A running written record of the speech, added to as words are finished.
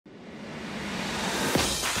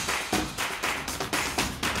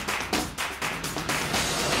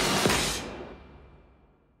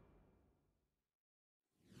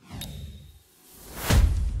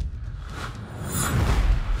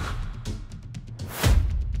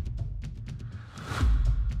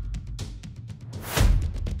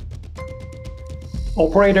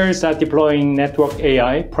Operators are deploying network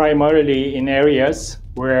AI primarily in areas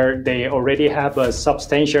where they already have a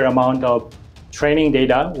substantial amount of training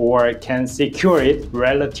data or can secure it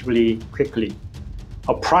relatively quickly.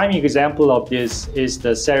 A prime example of this is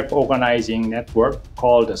the self-organizing network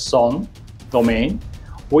called SON domain,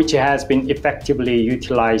 which has been effectively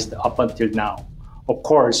utilized up until now. Of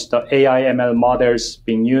course, the AI/ML models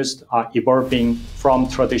being used are evolving from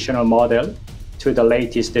traditional model to the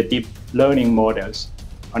latest deep learning models.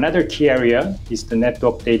 Another key area is the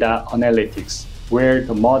network data analytics, where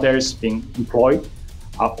the models being employed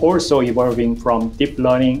are also evolving from deep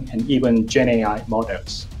learning and even Gen AI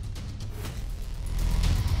models.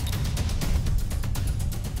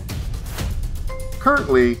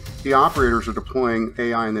 Currently, the operators are deploying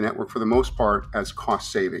AI in the network for the most part as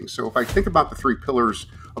cost savings. So if I think about the three pillars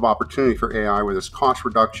of opportunity for AI, where there's cost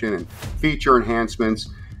reduction and feature enhancements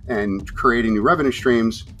and creating new revenue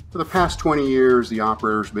streams, for the past 20 years, the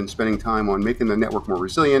operators have been spending time on making the network more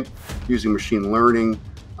resilient, using machine learning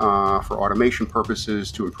for automation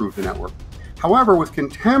purposes to improve the network. However, with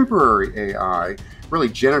contemporary AI, really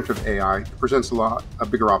generative AI, it presents a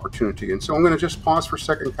bigger opportunity. And so I'm going to just pause for a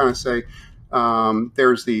second and kind of say,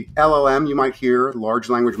 there's the LLM you might hear, large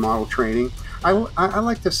language model training. I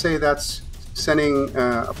like to say that's sending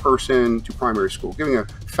a person to primary school, giving a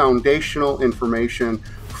foundational information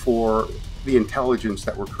for the intelligence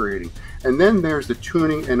that we're creating. And then there's the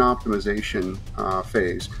tuning and optimization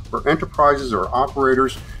phase, where enterprises or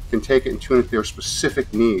operators can take it and tune it to their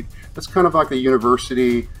specific need. That's kind of like a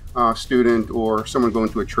university student or someone going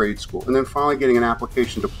to a trade school. And then finally getting an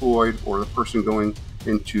application deployed or the person going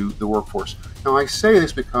into the workforce. Now I say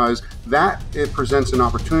this because it presents an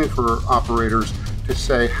opportunity for operators to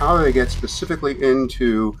say how do they get specifically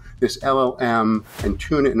into this LLM and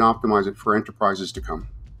tune it and optimize it for enterprises to come.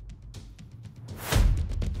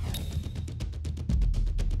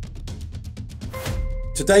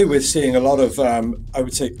 Today we're seeing a lot of, I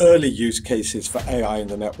would say, early use cases for AI in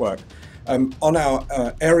the network. On our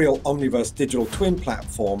Aerial Omniverse digital twin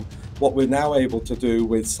platform, what we're now able to do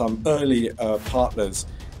with some early partners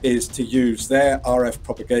is to use their RF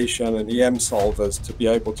propagation and EM solvers to be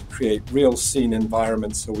able to create real scene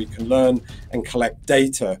environments so we can learn and collect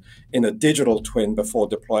data in a digital twin before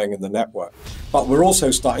deploying in the network. But we're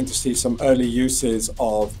also starting to see some early uses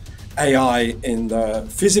of AI in the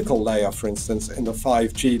physical layer, for instance, in the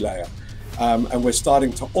 5G layer. And we're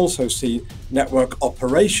starting to also see network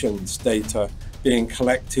operations data being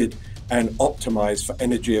collected and optimized for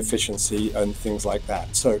energy efficiency and things like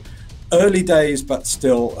that. So early days, but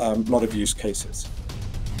still a lot of use cases.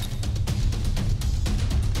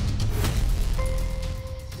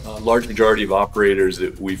 A large majority of operators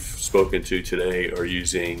that we've spoken to today are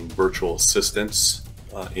using virtual assistants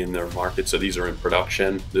in their market. So these are in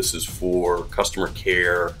production. This is for customer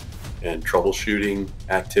care and troubleshooting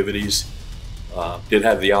activities. Did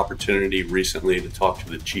have the opportunity recently to talk to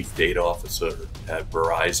the chief data officer at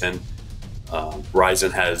Verizon.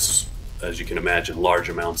 Verizon has, as you can imagine, large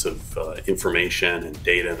amounts of information and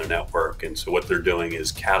data in their network. And so what they're doing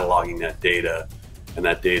is cataloging that data, and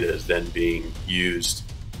that data is then being used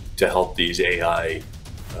to help these AI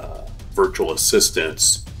virtual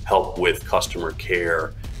assistants help with customer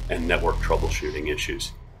care and network troubleshooting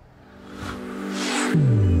issues.